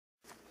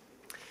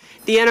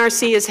The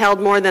NRC has held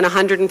more than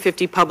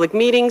 150 public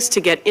meetings to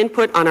get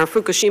input on our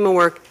Fukushima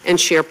work and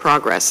share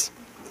progress.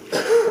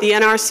 The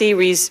NRC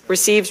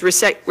receives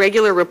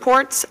regular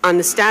reports on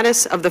the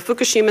status of the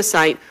Fukushima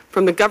site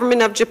from the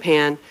government of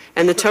Japan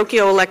and the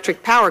Tokyo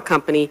Electric Power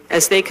Company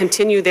as they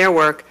continue their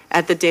work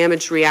at the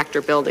damaged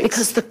reactor buildings.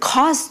 Because the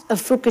cost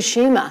of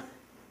Fukushima,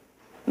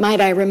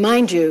 might I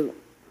remind you,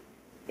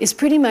 is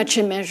pretty much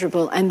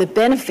immeasurable, and the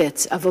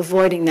benefits of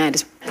avoiding that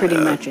is pretty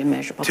much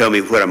immeasurable. Tell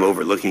me what I'm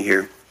overlooking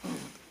here.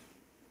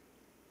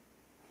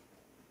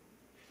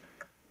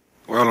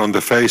 Well, on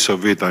the face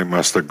of it, I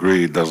must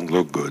agree, it doesn't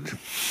look good.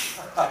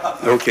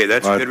 Okay,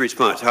 that's a good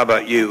response. How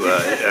about you,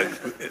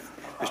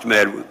 Mr.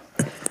 Madwood?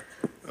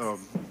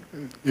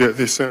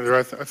 Yeah, Senator,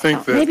 I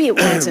think that... Maybe it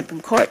winds up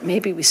in court.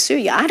 Maybe we sue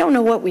you. I don't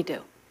know what we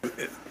do.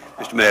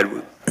 Mr.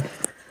 Madwood.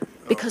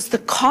 Because the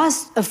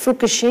cost of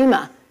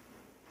Fukushima,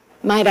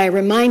 might I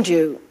remind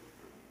you,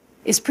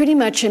 is pretty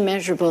much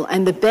immeasurable,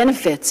 and the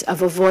benefits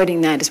of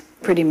avoiding that is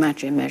pretty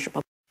much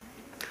immeasurable.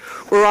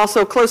 We're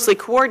also closely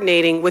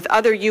coordinating with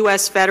other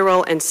U.S.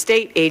 federal and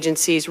state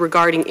agencies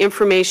regarding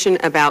information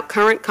about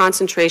current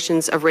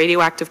concentrations of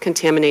radioactive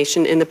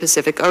contamination in the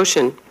Pacific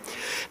Ocean.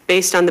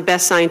 Based on the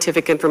best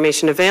scientific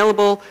information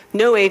available,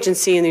 no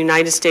agency in the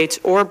United States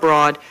or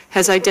abroad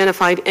has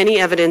identified any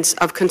evidence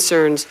of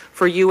concerns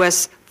for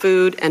U.S.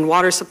 food and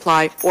water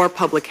supply or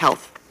public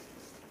health.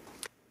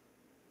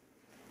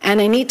 And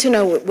I need to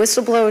know what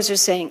whistleblowers are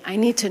saying. I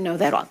need to know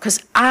that all,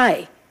 because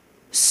I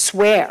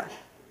swear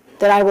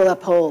that I will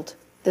uphold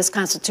this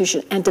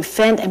Constitution and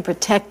defend and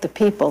protect the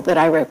people that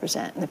I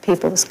represent and the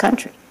people of this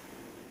country.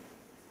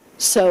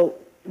 So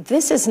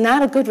this is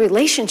not a good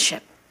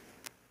relationship,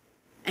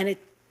 and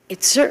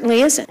it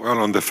certainly isn't. Well,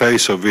 on the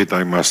face of it,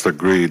 I must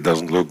agree, it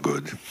doesn't look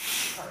good.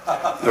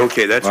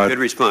 Okay, that's a good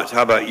response.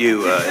 How about you,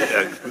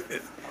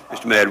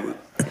 Mr. Madwood?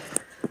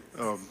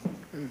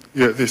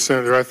 Yeah,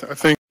 Senator, I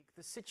think...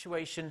 The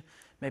situation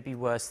may be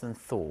worse than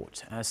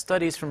thought.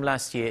 Studies from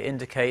last year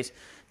indicate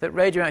that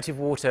radioactive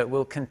water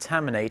will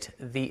contaminate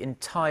the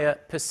entire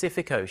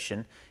Pacific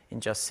Ocean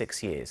in just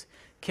 6 years.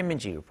 Kim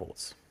Min-ji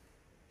reports.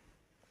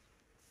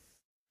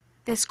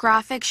 This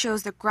graphic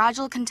shows the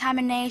gradual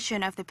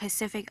contamination of the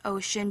Pacific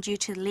Ocean due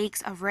to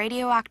leaks of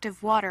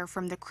radioactive water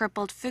from the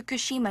crippled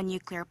Fukushima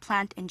nuclear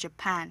plant in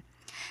Japan.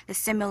 The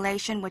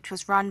simulation, which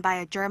was run by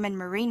a German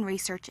marine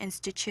research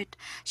institute,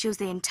 shows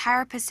the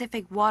entire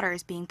Pacific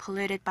waters being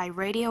polluted by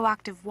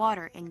radioactive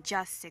water in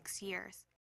just 6 years.